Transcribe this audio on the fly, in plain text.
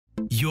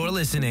You're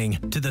listening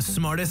to the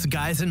smartest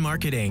guys in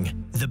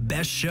marketing, the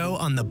best show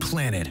on the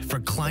planet for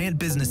client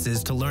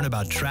businesses to learn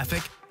about traffic,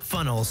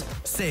 funnels,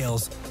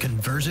 sales,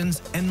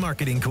 conversions, and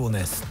marketing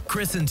coolness.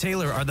 Chris and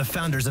Taylor are the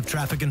founders of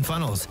Traffic and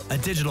Funnels, a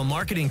digital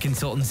marketing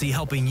consultancy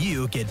helping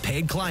you get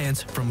paid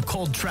clients from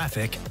cold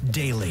traffic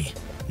daily.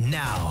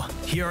 Now,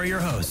 here are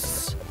your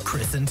hosts,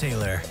 Chris and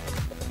Taylor.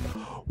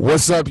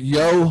 What's up,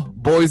 yo,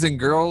 boys and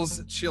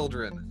girls,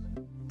 children?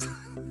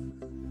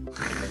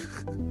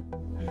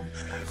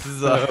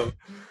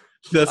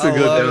 That's a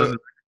good one.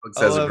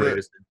 That's a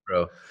great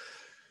intro.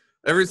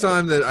 Every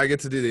time that I get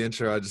to do the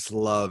intro,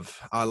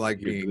 I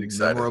like You're being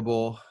excited.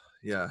 memorable.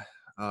 Yeah.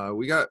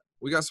 We got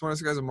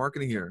smartest guys in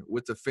marketing here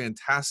with a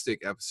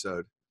fantastic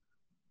episode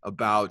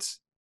about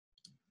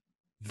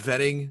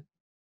vetting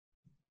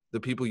the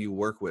people you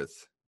work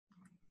with,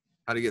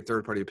 how to get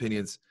third-party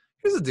opinions.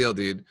 Here's the deal,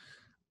 dude.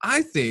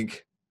 I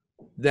think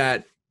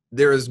that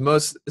this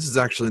is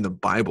actually in the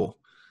Bible.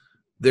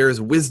 There is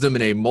wisdom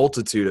in a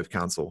multitude of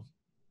counsel.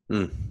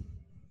 You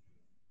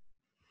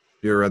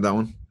ever read that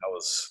one?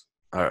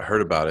 I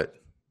heard about it.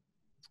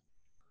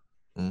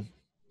 Mm.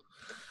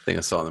 I think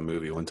I saw it in the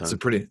movie one time.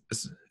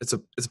 It's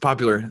a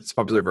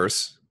popular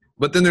verse.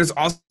 But then there's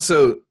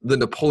also the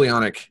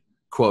Napoleonic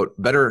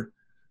quote, better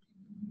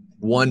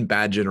one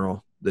bad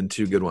general than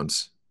two good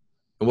ones.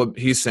 And what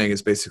he's saying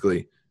is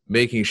basically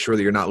making sure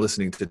that you're not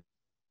listening to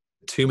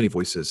too many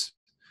voices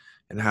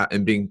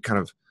and being kind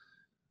of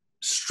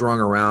strung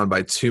around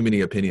by too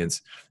many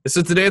opinions. And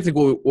so today I think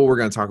what we're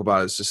going to talk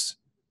about is just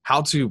how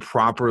to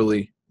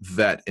properly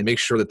vet and make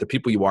sure that the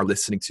people you are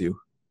listening to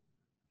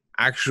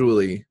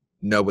actually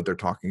know what they're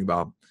talking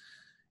about.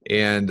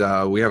 And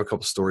we have a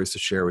couple stories to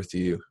share with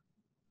you.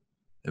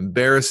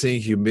 Embarrassing,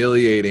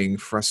 humiliating,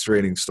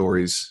 frustrating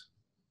stories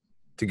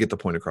to get the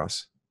point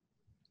across.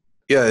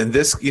 Yeah, and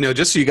this,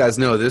 just so you guys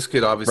know, this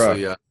could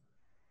obviously. Bro,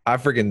 I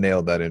freaking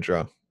nailed that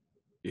intro.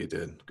 You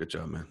did. Good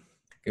job, man.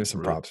 Give me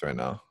some props right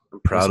now.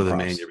 I'm proud of the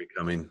man you're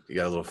becoming. You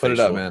got a little Put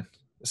facial. it up, man.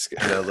 You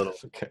got a little.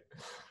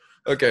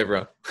 Okay,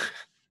 bro.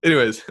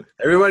 Anyways,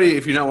 everybody,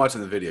 if you're not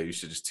watching the video, you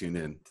should just tune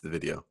in to the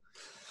video.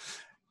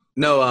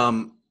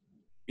 No,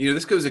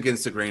 this goes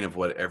against the grain of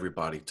what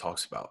everybody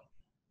talks about.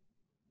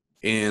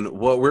 And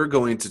what we're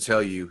going to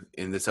tell you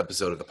in this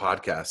episode of the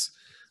podcast,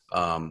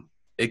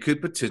 it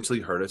could potentially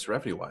hurt us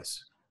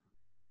revenue-wise.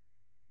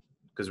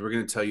 Because we're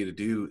going to tell you to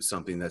do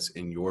something that's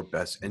in your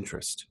best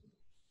interest.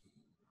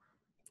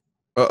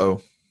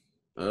 Uh-oh.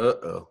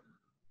 Because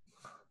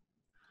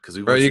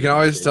we Bro, you can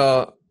always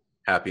tell.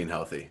 Happy and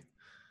healthy.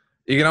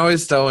 You can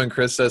always tell when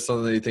Chris says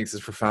something that he thinks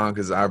is profound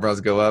because his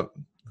eyebrows go up.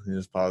 He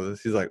just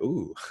pauses. He's like,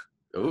 ooh.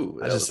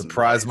 I just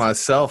surprised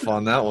myself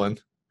on that one.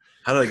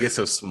 How did I get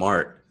so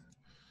smart?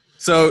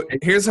 So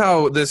here's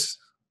how this.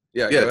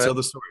 Yeah, tell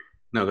the story.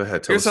 No, go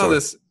ahead. Here's how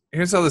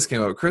this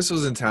came up. Chris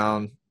was in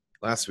town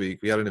last week.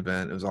 We had an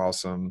event. It was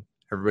awesome.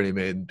 Everybody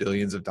made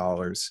billions of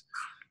dollars.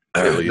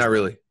 Not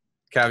really.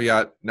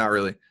 Caveat, not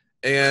really.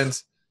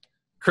 And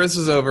Chris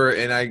was over,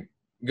 and I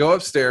go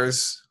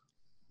upstairs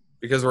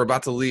because we're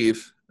about to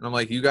leave. And I'm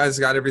like, you guys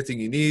got everything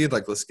you need?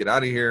 Like, let's get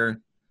out of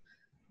here.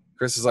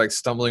 Chris is like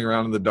stumbling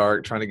around in the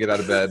dark, trying to get out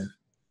of bed.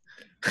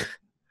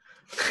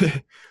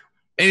 And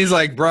he's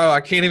like, bro, I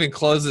can't even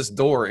close this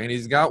door. And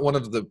he's got one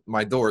of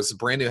my doors, it's a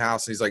brand new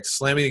house. And he's like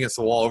slamming against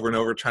the wall over and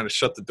over, trying to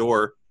shut the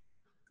door.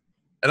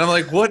 And I'm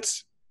like,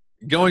 what's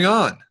going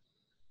on?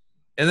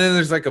 And then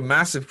there's like a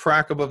massive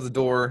crack above the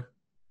door.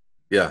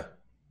 Yeah.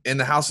 And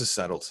the house is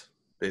settled,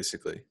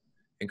 basically.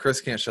 And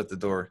Chris can't shut the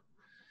door.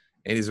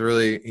 And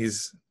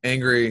he's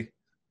angry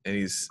and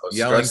he's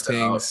yelling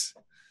things.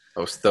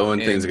 I was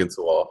throwing things against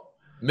the wall.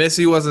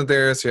 Missy wasn't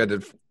there, so he had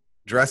to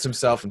dress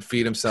himself and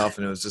feed himself,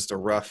 and it was just a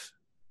rough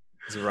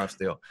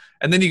deal.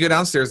 And then you go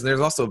downstairs, and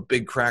there's also a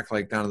big crack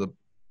like down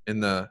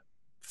in the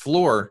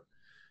floor.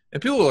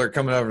 And people are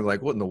coming over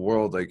like, what in the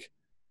world? Like,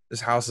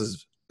 this house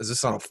is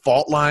this on a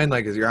fault line?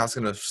 Like, is your house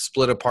going to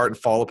split apart and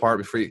fall apart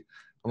before you?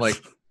 I'm like,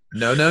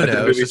 no.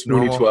 It's just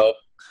normal. 2012.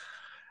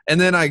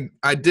 And then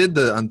I did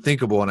the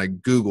unthinkable, and I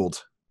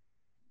Googled.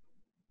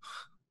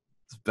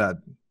 It's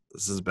bad.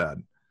 This is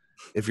bad.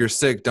 If you're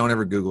sick, don't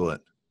ever Google it.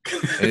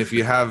 And if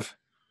you have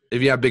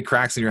big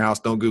cracks in your house,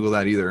 don't Google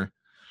that either.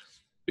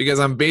 Because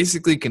I'm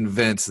basically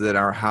convinced that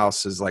our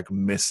house is like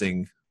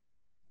missing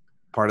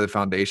part of the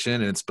foundation,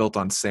 and it's built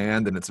on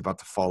sand, and it's about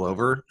to fall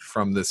over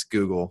from this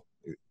Google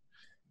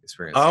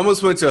experience. I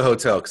almost went to a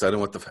hotel because I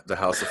didn't want the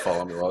house to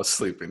fall on me while I was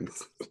sleeping.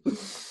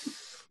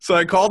 So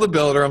I called the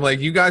builder. I'm like,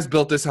 you guys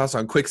built this house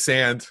on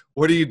quicksand.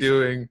 What are you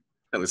doing?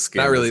 Kind of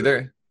scary. Not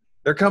really.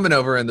 They're coming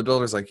over, and the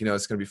builder's like,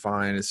 it's going to be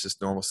fine. It's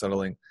just normal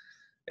settling.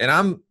 And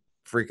I'm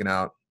freaking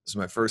out. This is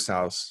my first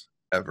house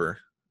ever.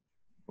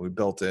 We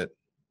built it.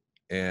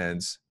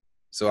 And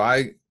so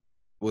I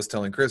was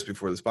telling Chris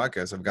before this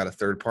podcast, I've got a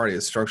third party,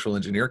 a structural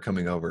engineer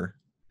coming over.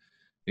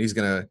 He's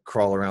going to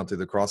crawl around through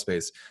the crawl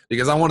space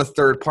because I want a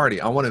third party.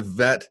 I want to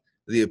vet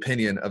the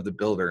opinion of the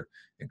builder.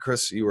 And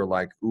Chris, you were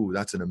like, ooh,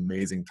 that's an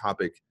amazing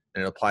topic.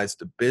 And it applies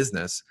to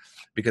business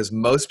because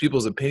most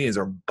people's opinions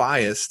are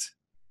biased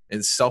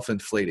and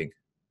self-inflating.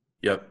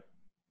 Yep.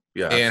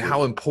 Yeah. and Absolutely.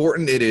 how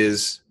important it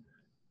is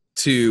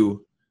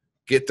to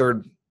get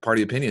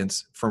third-party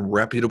opinions from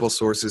reputable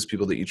sources,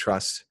 people that you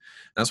trust.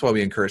 That's why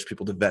we encourage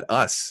people to vet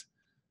us.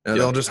 And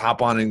Yeah. they'll just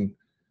hop on and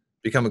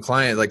become a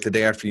client like the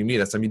day after you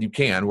meet us. I mean, you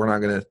can. We're not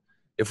going to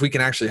 – if we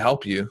can actually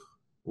help you,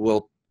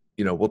 we'll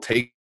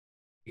take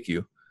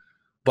you.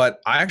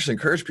 But I actually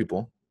encourage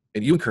people,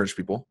 and you encourage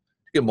people,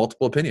 to get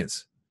multiple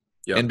opinions.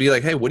 Yeah. And be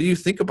like, hey, what do you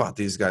think about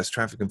these guys,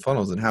 traffic and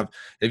funnels? And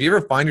if you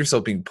ever find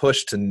yourself being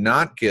pushed to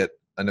not get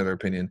another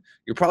opinion,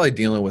 you're probably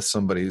dealing with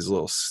somebody who's a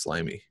little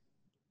slimy.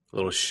 A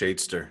little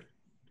shadester.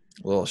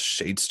 A little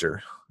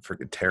shadester,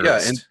 freaking Yeah.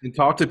 terrorist. And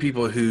talk to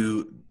people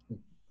who,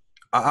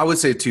 I would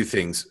say 2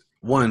 things.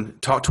 One,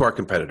 talk to our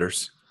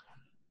competitors,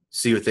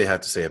 see what they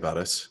have to say about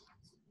us.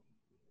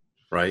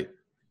 Right?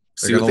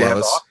 See what they have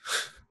to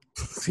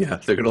offer. Yeah,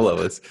 they're going to love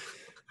us.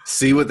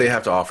 See what they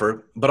have to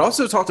offer, but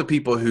also talk to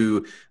people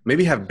who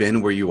maybe have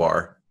been where you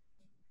are,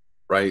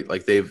 right?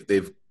 Like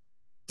they've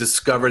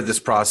discovered this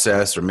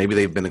process, or maybe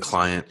they've been a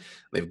client,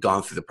 they've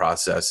gone through the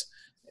process,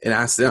 and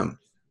ask them,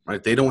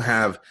 right? They don't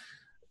have,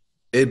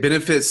 it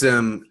benefits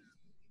them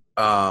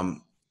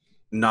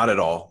not at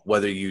all,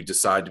 whether you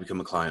decide to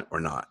become a client or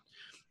not.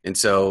 And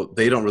so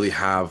they don't really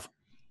have,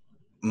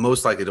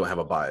 most likely don't have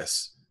a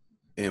bias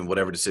in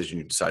whatever decision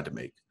you decide to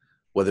make,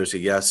 whether it's a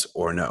yes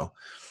or a no.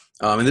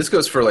 And this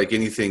goes for like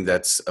anything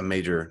that's a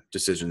major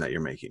decision that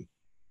you're making,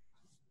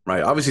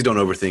 right? Obviously don't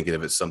overthink it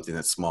if it's something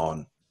that's small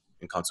and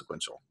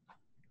inconsequential.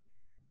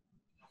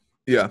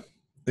 Yeah,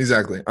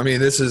 exactly. I mean,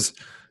 this is,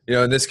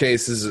 in this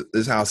case,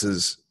 this house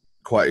is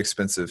quite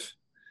expensive.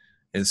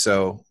 And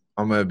so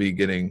I'm going to be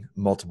getting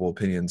multiple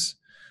opinions.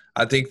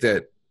 I think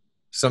that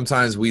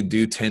sometimes we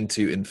do tend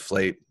to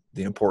inflate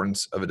the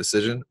importance of a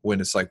decision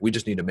when it's like, we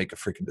just need to make a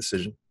freaking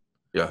decision.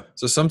 Yeah.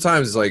 So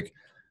sometimes like,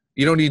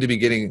 you don't need to be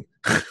getting,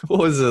 what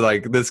was it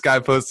like this guy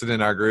posted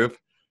in our group?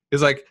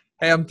 He's like,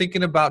 hey, I'm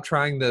thinking about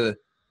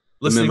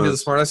listening to the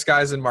Smartest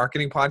Guys in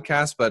Marketing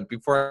podcast, but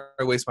before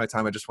I waste my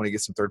time, I just want to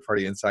get some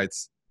third-party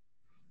insights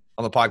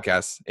on the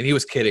podcast. And he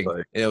was kidding.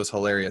 And it was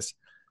hilarious.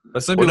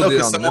 But some people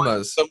did on the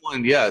memos.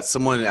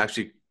 Someone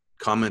actually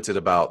commented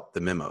about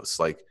the memos,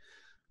 like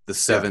the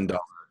 $7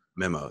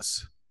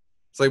 memos.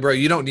 It's like, bro,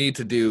 you don't need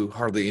to do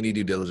hardly any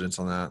due diligence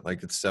on that.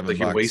 Like it's $7. Like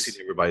you're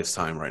wasting everybody's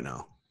time right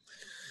now.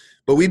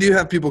 But we do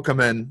have people come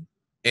in,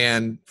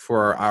 and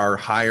for our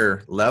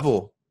higher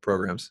level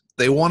programs,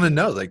 they want to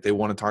know, like they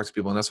want to talk to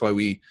people. And that's why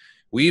we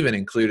even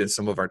include in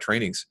some of our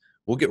trainings,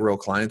 we'll get real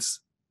clients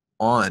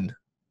on.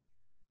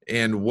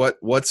 And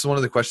what's one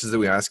of the questions that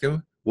we ask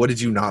them? What did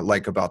you not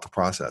like about the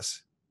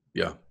process?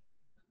 Yeah.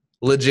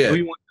 Legit.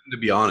 We want them to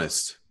be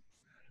honest.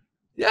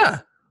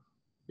 Yeah.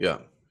 Yeah.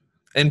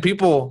 And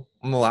people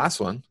on the last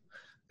one,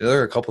 there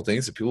are a couple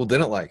things that people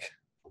didn't like.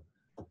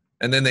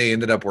 And then they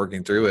ended up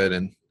working through it,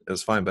 and it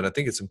was fine. But I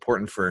think it's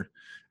important for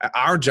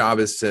our job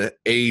is to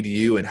aid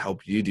you and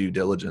help you do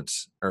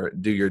diligence or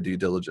do your due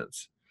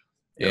diligence.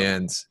 Yeah.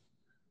 And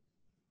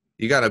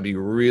you got to be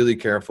really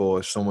careful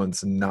if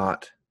someone's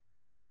not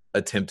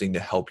attempting to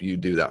help you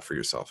do that for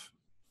yourself.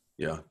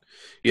 Yeah.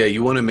 Yeah.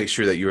 You want to make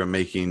sure that you are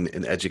making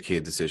an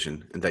educated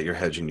decision and that you're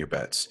hedging your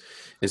bets.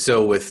 And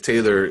so with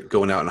Taylor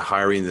going out and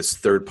hiring this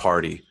third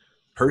party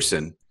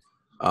person,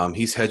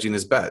 he's hedging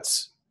his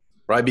bets.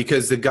 Right?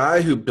 Because the guy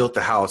who built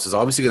the house is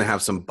obviously going to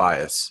have some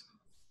bias.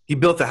 He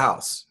built the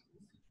house,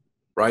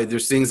 right?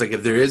 There's things like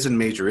if there is a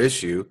major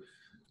issue,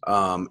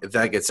 if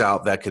that gets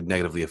out, that could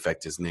negatively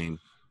affect his name,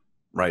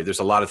 right?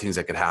 There's a lot of things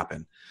that could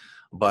happen.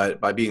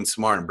 But by being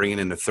smart and bringing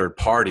in a third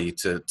party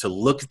to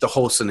look at the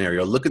whole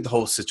scenario, look at the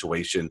whole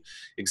situation,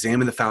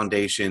 examine the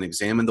foundation,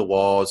 examine the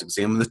walls,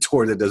 examine the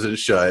door that doesn't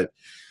shut,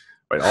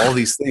 right? All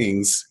these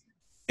things,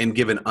 and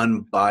give an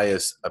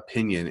unbiased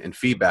opinion and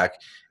feedback.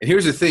 And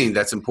here's the thing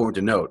that's important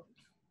to note.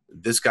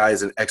 This guy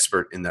is an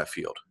expert in that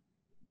field.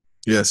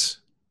 Yes.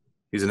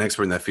 He's an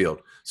expert in that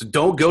field. So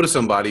don't go to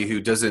somebody who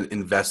doesn't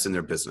invest in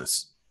their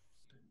business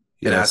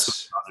and ask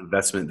them about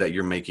investment that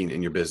you're making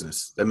in your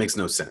business. That makes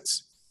no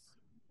sense,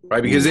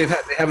 right? Because they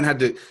haven't had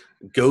to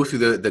go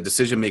through the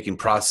decision-making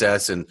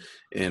process and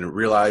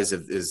realize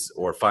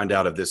or find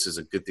out if this is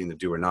a good thing to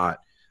do or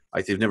not.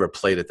 Like they've never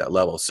played at that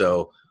level.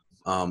 So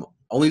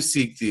only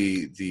seek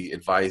the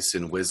advice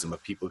and wisdom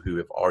of people who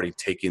have already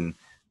taken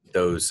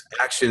those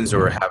actions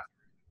or have,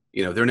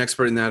 they're an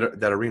expert in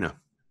that arena.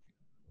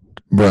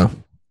 Bro,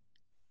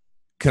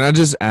 can I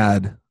just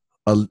add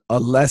a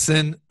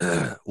lesson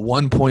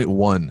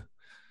 1.1,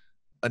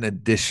 an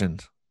addition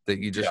that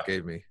you just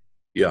gave me?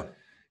 Yeah.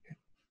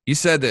 You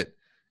said that,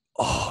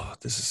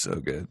 this is so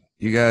good.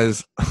 You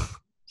guys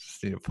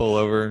just need to pull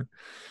over,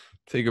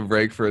 take a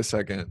break for a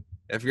second.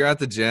 If you're at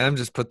the gym,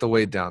 just put the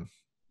weight down,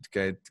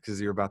 okay?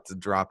 Because you're about to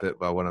drop it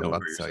by what I'm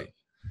about to tell you.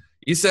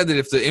 You said that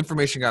if the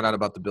information got out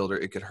about the builder,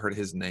 it could hurt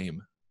his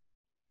name.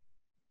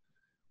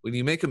 When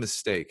you make a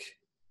mistake,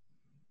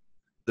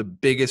 the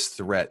biggest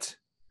threat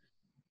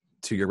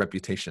to your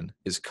reputation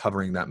is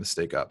covering that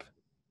mistake up.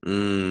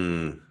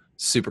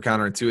 Super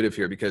counterintuitive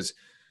here because,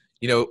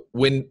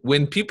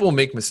 when people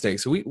make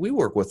mistakes, we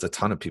work with a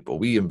ton of people.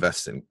 We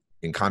invest in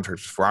and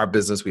contractors for our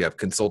business. We have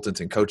consultants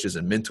and coaches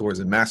and mentors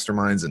and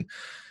masterminds. And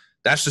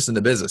that's just in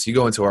the business. You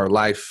go into our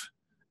life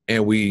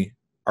and we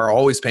are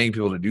always paying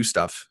people to do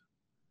stuff.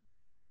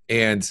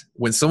 And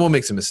when someone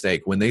makes a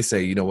mistake, when they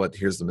say, you know what,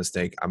 here's the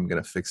mistake, I'm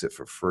going to fix it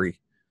for free.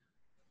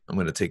 I'm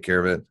going to take care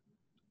of it.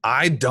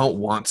 I don't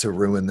want to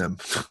ruin them.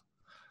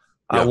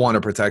 I want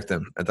to protect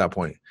them at that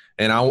point.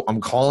 And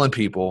I'm calling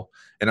people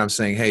and I'm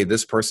saying, hey,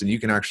 this person, you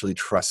can actually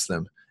trust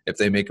them. If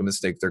they make a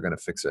mistake, they're going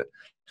to fix it.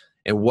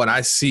 And what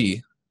I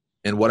see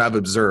and what I've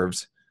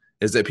observed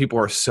is that people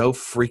are so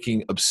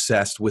freaking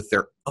obsessed with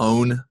their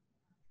own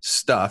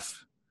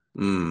stuff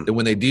that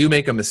when they do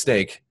make a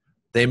mistake,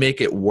 they make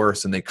it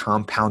worse and they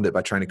compound it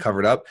by trying to cover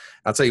it up.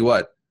 I'll tell you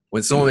what,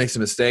 when someone makes a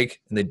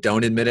mistake and they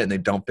don't admit it and they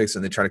don't fix it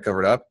and they try to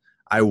cover it up,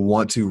 I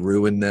want to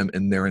ruin them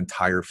in their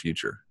entire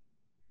future.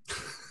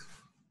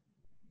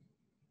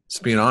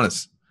 Just being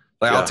honest.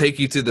 Like, I'll take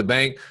you to the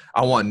bank.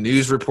 I want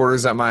news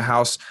reporters at my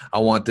house. I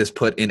want this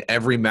put in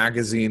every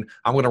magazine.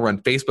 I'm going to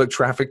run Facebook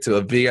traffic to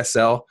a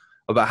VSL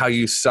about how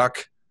you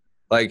suck.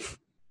 Like,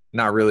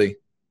 not really.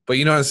 But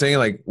you know what I'm saying?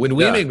 Like, when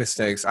we make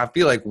mistakes, I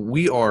feel like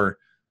we are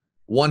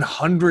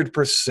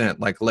 100%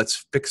 like,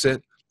 let's fix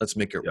it. Let's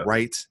make it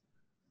right.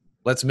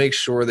 Let's make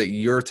sure that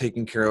you're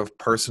taken care of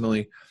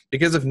personally.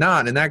 Because if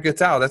not, and that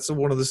gets out, that's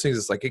one of those things.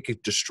 It's like it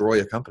could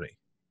destroy a company.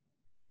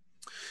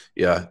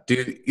 Yeah,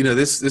 dude, you know,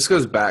 this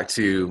goes back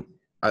to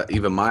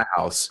even my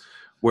house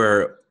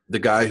where the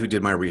guy who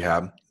did my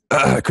rehab,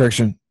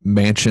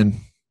 mansion.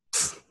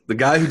 The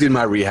guy who did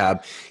my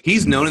rehab,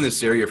 he's known in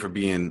this area for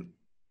being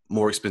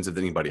more expensive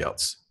than anybody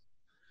else.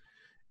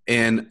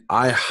 And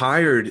I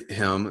hired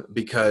him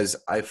because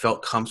I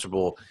felt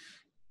comfortable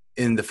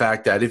in the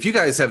fact that if you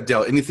guys have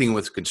dealt anything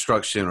with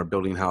construction or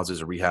building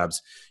houses or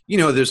rehabs, you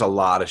know, there's a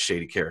lot of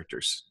shady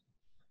characters.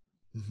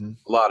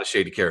 A lot of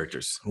shady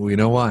characters. We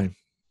know why.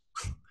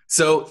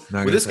 So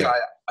with this guy,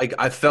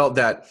 I felt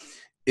that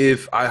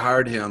if I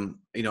hired him,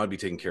 you know, I'd be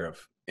taken care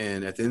of.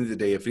 And at the end of the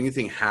day, if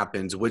anything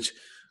happens, which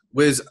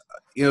was,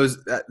 you know,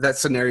 that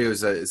scenario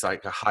is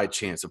like a high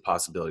chance of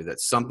possibility that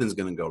something's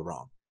going to go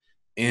wrong.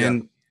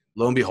 And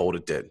lo and behold,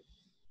 it did.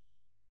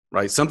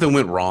 Right? Something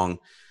went wrong.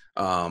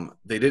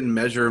 They didn't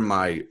measure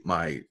my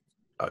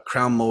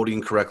crown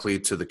molding correctly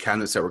to the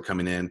cabinets that were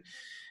coming in.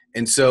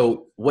 And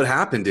so what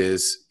happened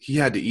is he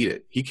had to eat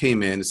it. He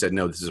came in and said,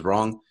 no, this is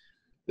wrong.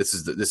 This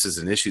is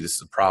an issue. This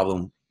is a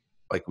problem.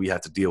 Like, we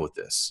have to deal with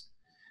this.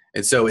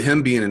 And so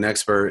him being an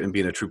expert and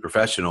being a true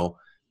professional,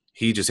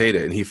 he just ate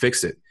it and he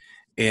fixed it.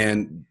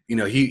 And, you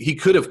know, he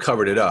could have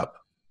covered it up.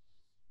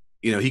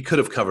 You know, he could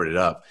have covered it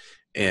up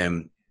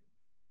and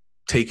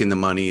taken the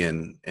money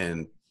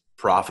and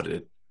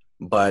profited.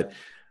 But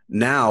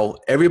now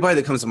everybody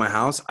that comes to my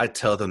house, I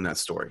tell them that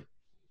story.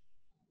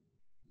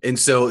 And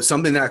so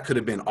something that could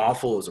have been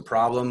awful as a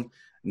problem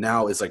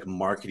now is like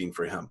marketing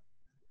for him.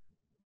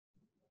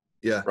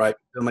 Yeah. Right.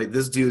 I'm like,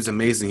 this dude is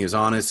amazing. He was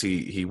honest.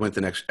 He went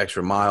the next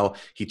extra mile.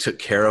 He took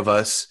care of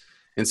us.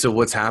 And so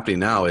what's happening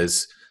now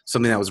is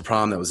something that was a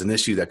problem, that was an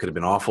issue that could have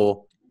been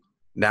awful,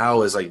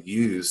 now is like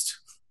used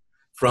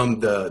from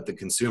the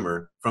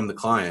consumer, from the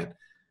client,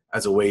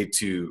 as a way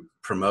to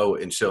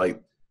promote and show like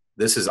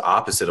this is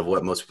opposite of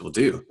what most people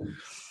do.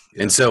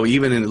 Yeah. And so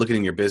even in looking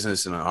in your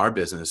business and our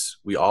business,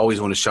 we always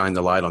want to shine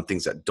the light on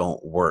things that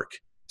don't work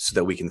so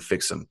that we can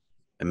fix them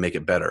and make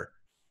it better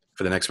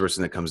for the next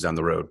person that comes down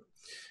the road.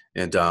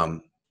 And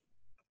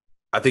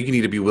I think you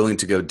need to be willing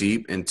to go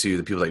deep into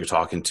the people that you're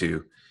talking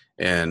to.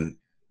 And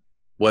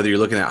whether you're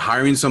looking at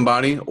hiring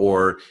somebody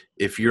or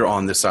if you're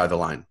on this side of the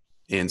line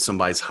and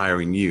somebody's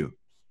hiring you,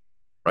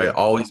 right? Yeah.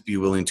 Always be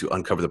willing to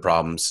uncover the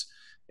problems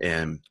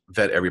and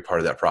vet every part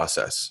of that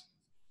process.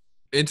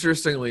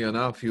 Interestingly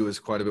enough, he was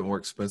quite a bit more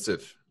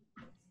expensive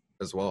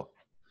as well.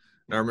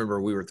 And I remember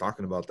we were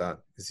talking about that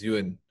because you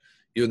and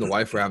the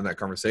wife were having that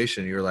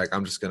conversation. You were like,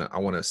 I'm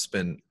going to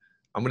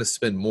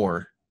spend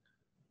more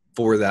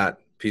for that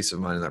peace of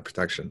mind and that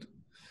protection.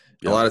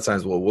 Yeah. A lot of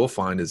times what we'll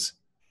find is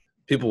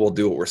people will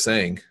do what we're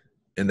saying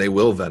and they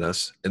will vet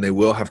us and they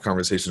will have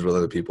conversations with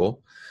other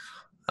people.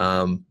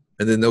 And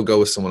then they'll go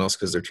with someone else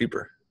because they're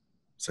cheaper.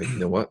 It's like, you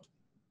know what?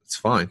 It's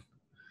fine.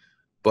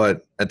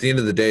 But at the end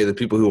of the day, the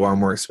people who are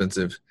more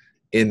expensive,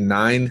 in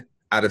 9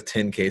 out of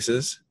 10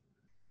 cases,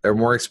 they're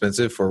more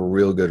expensive for a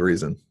real good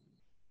reason.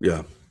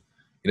 Yeah.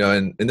 You know,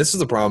 and this is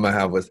the problem I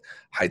have with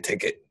high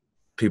ticket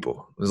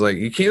people. It's like,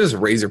 you can't just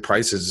raise your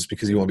prices just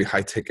because you want to be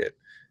high ticket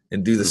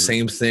and do the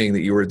same thing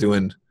that you were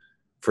doing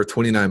for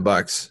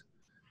 $29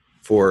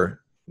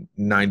 for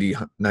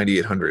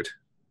 $9,800.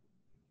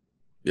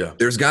 Yeah.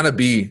 There's got to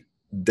be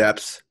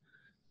depth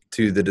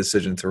to the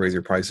decision to raise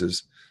your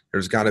prices.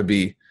 There's got to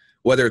be,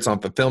 whether it's on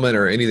fulfillment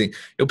or anything, you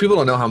know, people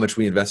don't know how much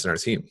we invest in our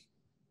team.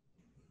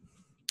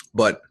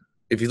 But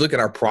if you look at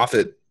our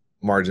profit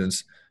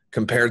margins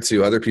compared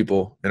to other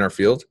people in our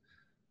field,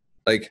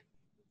 like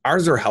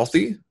ours are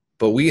healthy,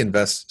 but we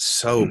invest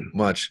so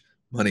much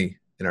money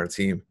in our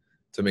team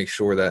to make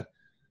sure that,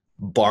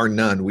 bar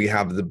none, we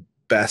have the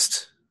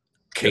best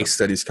case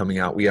studies coming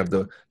out. We have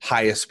the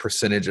highest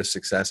percentage of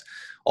success.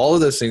 All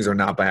of those things are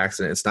not by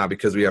accident. It's not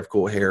because we have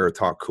cool hair or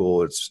talk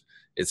cool.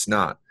 It's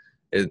not.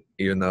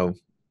 Even though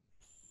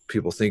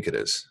people think it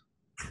is.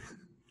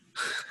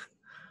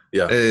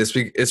 Yeah.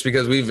 It's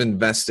because we've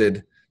invested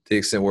to the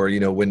extent where,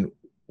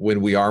 when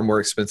we are more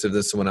expensive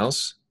than someone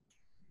else,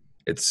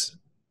 it's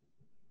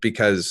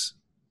because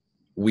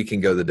we can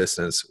go the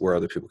distance where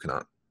other people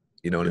cannot.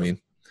 You know what I mean?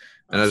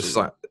 And I just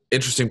thought,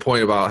 interesting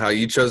point about how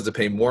you chose to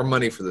pay more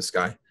money for this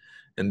guy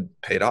and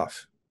paid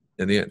off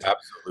in the end.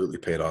 Absolutely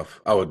paid off.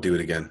 I would do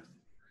it again.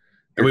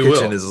 Your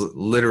kitchen is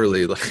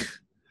literally like,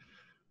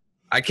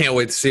 I can't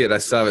wait to see it. I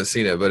still haven't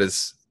seen it, but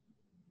it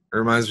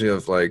reminds me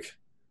of like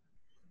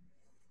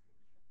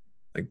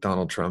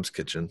Donald Trump's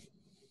kitchen.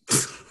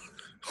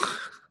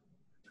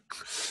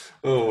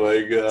 Oh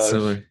my gosh.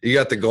 Similar. You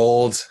got the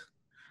gold.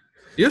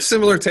 You have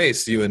similar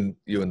taste, you and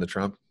the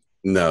Trump.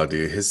 No,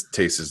 dude, his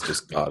taste is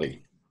just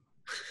gaudy.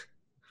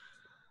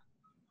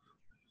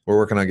 We're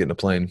working on getting a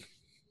plane.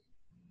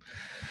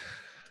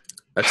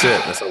 That's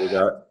it. That's all we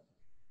got.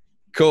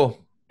 Cool.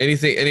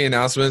 Any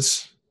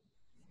announcements?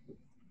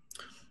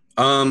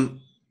 No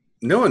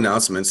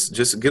announcements.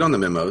 Just get on the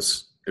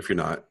memos if you're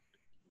not.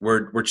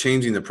 We're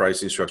changing the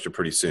pricing structure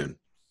pretty soon.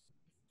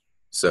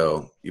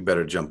 So you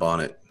better jump on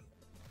it.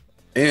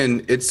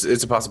 And it's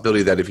a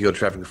possibility that if you go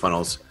to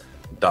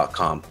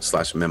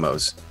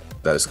trafficandfunnels.com/memos,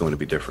 that it's going to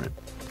be different.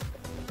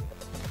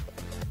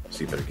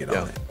 So you better get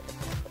on it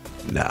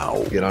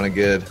now. Get on it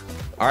good.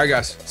 All right,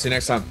 guys. See you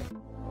next time.